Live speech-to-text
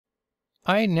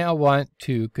I now want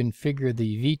to configure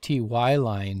the VTY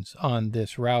lines on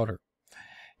this router.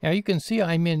 Now you can see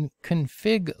I'm in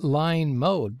config line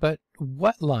mode, but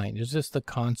what line? Is this the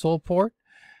console port,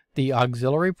 the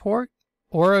auxiliary port,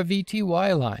 or a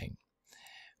VTY line?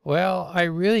 Well, I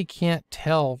really can't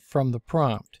tell from the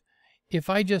prompt. If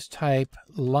I just type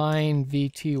line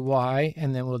VTY,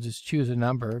 and then we'll just choose a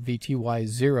number, VTY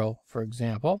 0, for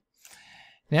example,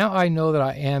 now I know that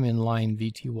I am in line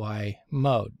VTY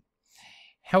mode.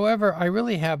 However, I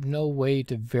really have no way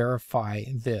to verify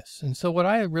this. And so what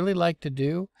I really like to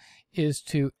do is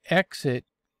to exit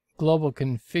global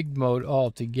config mode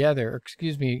altogether,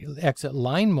 exit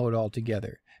line mode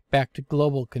altogether, back to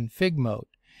global config mode.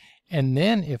 And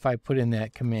then if I put in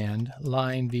that command,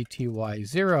 line VTY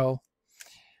 0,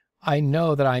 I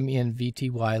know that I'm in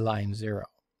VTY line 0.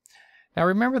 Now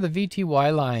remember, the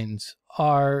VTY lines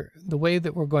are the way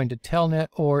that we're going to telnet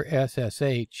or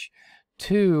SSH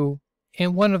to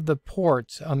in one of the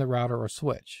ports on the router or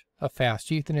switch, a fast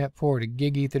Ethernet port, a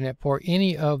gig Ethernet port,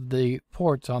 any of the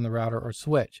ports on the router or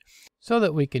switch, so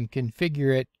that we can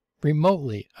configure it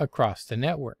remotely across the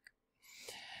network.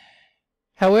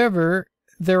 However,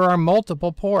 there are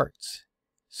multiple ports,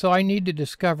 so I need to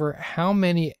discover how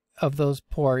many of those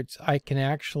ports I can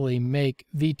actually make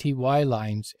VTY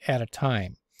lines at a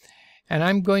time. And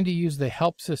I'm going to use the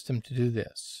help system to do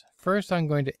this. First, I'm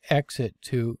going to exit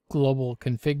to global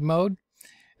config mode,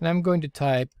 and I'm going to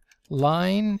type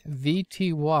line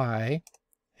VTY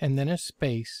and then a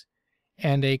space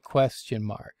and a question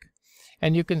mark.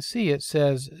 And you can see it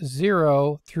says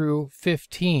 0 through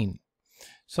 15.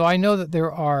 So I know that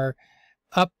there are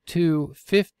up to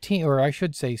 15, or I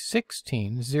should say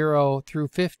 16, 0 through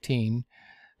 15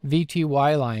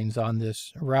 VTY lines on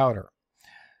this router.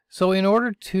 So in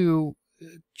order to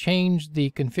change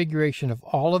the configuration of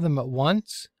all of them at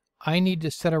once, I need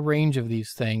to set a range of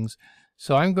these things.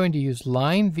 So I'm going to use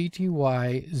line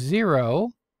VTY 0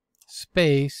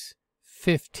 space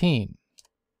 15.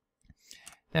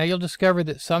 Now you'll discover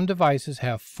that some devices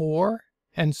have 4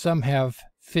 and some have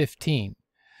 15.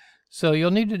 So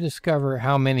you'll need to discover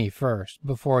how many first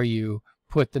before you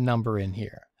put the number in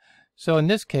here. So in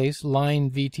this case,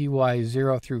 line VTY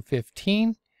 0 through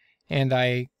 15, and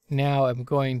I now I'm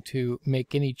going to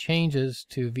make any changes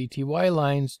to VTY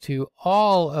lines to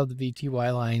all of the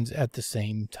VTY lines at the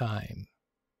same time.